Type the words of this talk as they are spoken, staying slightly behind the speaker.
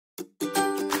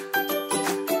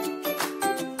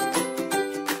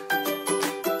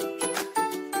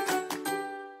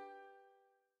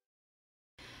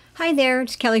Hi there,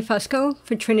 it's Kelly Fusco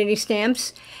for Trinity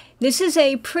Stamps. This is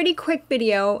a pretty quick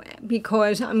video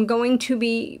because I'm going to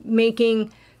be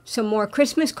making some more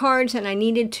Christmas cards and I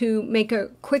needed to make a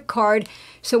quick card.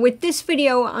 So with this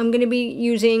video, I'm going to be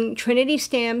using Trinity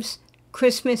Stamps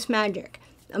Christmas Magic.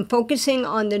 I'm focusing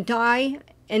on the die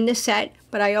and the set,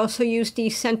 but I also used the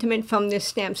sentiment from this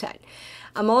stamp set.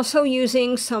 I'm also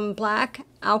using some black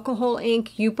alcohol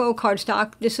ink Yupo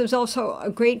cardstock. This is also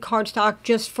a great cardstock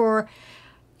just for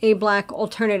a black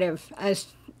alternative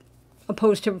as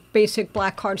opposed to basic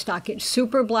black cardstock. It's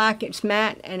super black, it's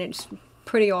matte, and it's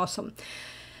pretty awesome.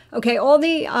 Okay, all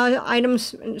the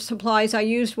items and supplies I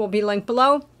used will be linked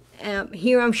below.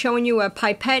 Here I'm showing you a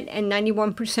pipette and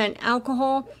 91%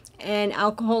 alcohol and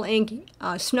alcohol ink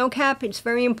snow cap. It's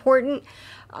very important.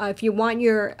 If you want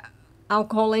your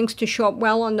alcohol inks to show up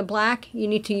well on the black, you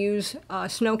need to use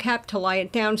snow cap to lie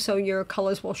it down so your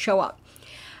colors will show up.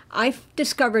 I've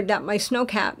discovered that my snow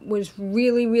cap was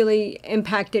really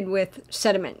impacted with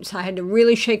sediment. So I had to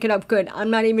really shake it up good. I'm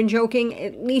not even joking,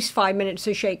 at least 5 minutes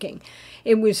of shaking.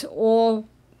 It was all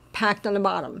packed on the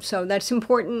bottom. So that's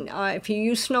important. If you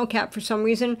use snow cap for some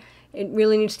reason, it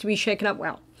really needs to be shaken up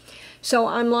well. So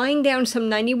I'm laying down some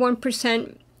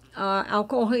 91%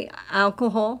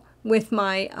 alcohol with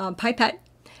my pipette.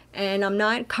 And I'm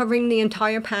not covering the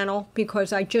entire panel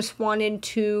because I just wanted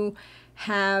to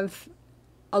have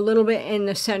a little bit in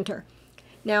the center.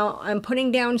 Now I'm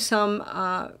putting down some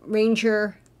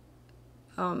Ranger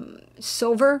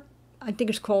silver. I think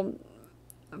it's called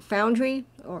Foundry,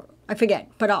 or I forget,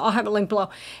 but I'll have a link below.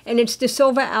 And it's the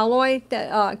silver alloy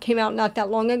that came out not that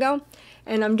long ago.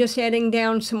 And I'm just adding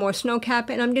down some more snow cap,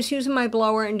 and I'm just using my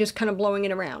blower and just kind of blowing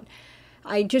it around.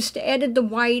 I just added the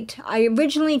white. I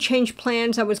originally changed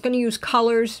plans. I was going to use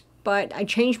colors, but I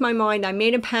changed my mind. I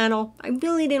made a panel. I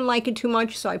really didn't like it too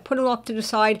much, so I put it off to the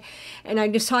side, and I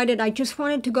decided I just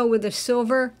wanted to go with a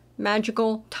silver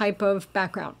magical type of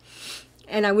background.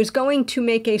 And I was going to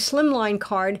make a slimline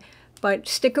card, but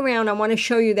stick around. I want to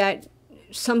show you that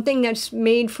something that's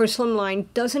made for slimline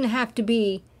doesn't have to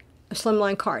be a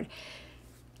slimline card.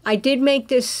 I did make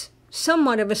this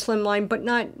somewhat of a slimline, but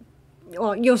not,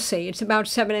 well, you'll see. It's about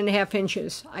 7.5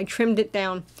 inches. I trimmed it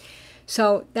down.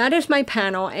 So that is my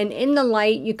panel, and in the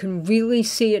light you can really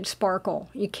see it sparkle.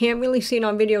 You can't really see it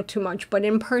on video too much, but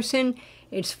in person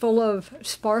it's full of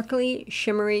sparkly,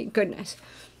 shimmery goodness.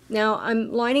 Now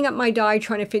I'm lining up my die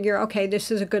trying to figure, okay,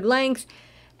 this is a good length,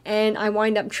 and I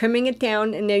wind up trimming it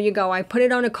down, and there you go. I put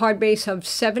it on a card base of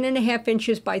 7.5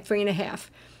 inches by 3.5.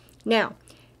 Now,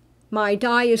 my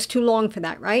die is too long for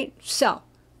that, right? So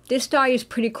this die is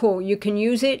pretty cool. You can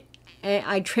use it.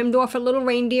 I trimmed off a little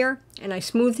reindeer and I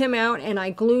smoothed him out and I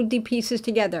glued the pieces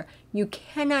together. You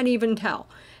cannot even tell,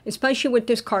 especially with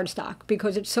this cardstock,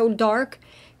 because it's so dark,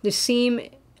 the seam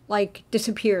like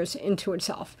disappears into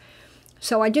itself.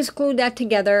 So I just glued that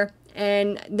together,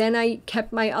 and then I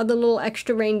kept my other little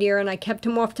extra reindeer and I kept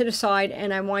him off to the side,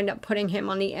 and I wind up putting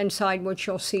him on the inside, which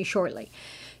you'll see shortly.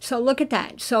 So look at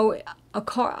that. So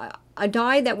a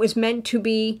die that was meant to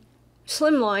be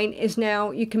slimline is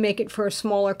now, you can make it for a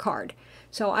smaller card.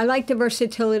 So I like the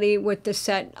versatility with this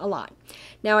set a lot.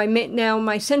 Now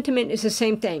my sentiment is the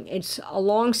same thing. It's a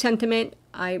long sentiment.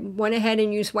 I went ahead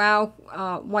and used a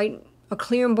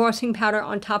clear embossing powder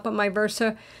on top of my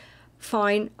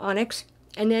Versafine Onyx,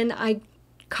 and then I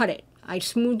cut it. I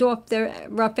smoothed off the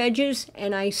rough edges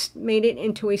and I made it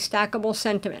into a stackable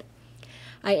sentiment.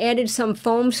 I added some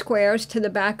foam squares to the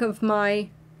back of my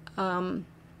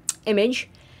image.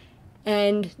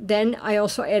 And then I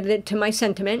also added it to my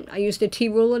sentiment. I used a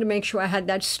T-ruler to make sure I had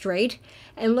that straight.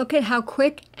 And look at how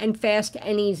quick and fast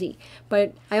and easy.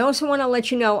 But I also want to let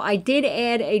you know, I did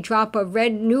add a drop of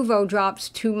red Nuvo drops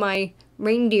to my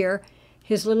reindeer,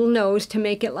 his little nose, to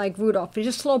make it like Rudolph. It's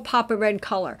just a little pop of red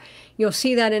color. You'll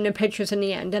see that in the pictures in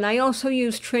the end. And I also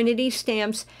used Trinity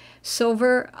Stamps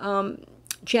silver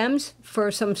gems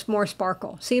for some more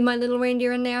sparkle. See my little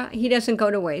reindeer in there? He doesn't go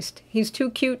to waste. He's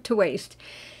too cute to waste.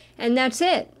 And that's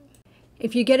it.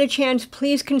 If you get a chance,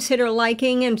 please consider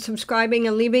liking and subscribing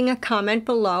and leaving a comment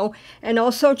below. And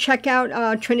also check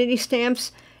out Trinity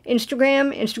Stamps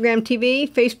Instagram TV,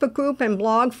 Facebook group, and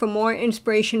blog for more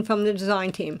inspiration from the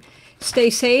design team. Stay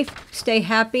safe, stay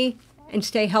happy, and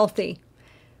stay healthy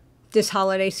this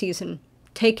holiday season.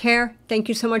 Take care. Thank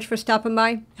you so much for stopping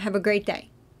by. Have a great day.